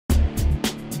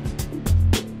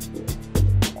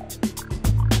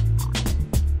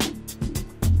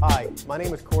My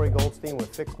name is Corey Goldstein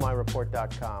with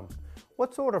FixMyReport.com.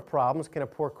 What sort of problems can a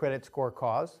poor credit score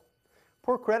cause?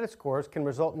 Poor credit scores can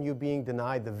result in you being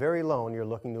denied the very loan you're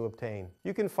looking to obtain.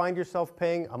 You can find yourself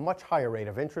paying a much higher rate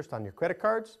of interest on your credit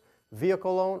cards,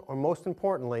 vehicle loan, or most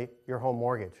importantly, your home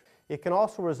mortgage. It can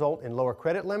also result in lower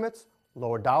credit limits,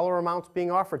 lower dollar amounts being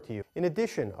offered to you. In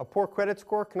addition, a poor credit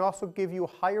score can also give you a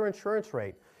higher insurance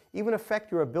rate, even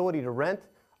affect your ability to rent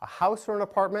a house or an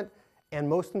apartment, and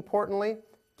most importantly,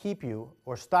 keep you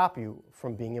or stop you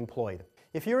from being employed.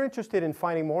 If you're interested in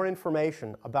finding more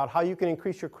information about how you can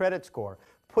increase your credit score,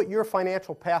 put your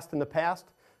financial past in the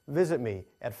past, visit me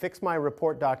at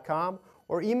FixMyReport.com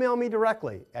or email me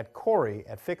directly at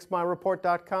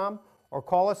Corey@FixMyReport.com or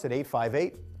call us at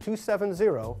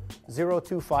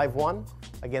 858-270-0251.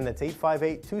 Again, that's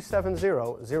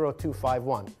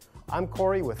 858-270-0251. I'm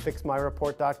Corey with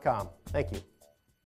FixMyReport.com. Thank you.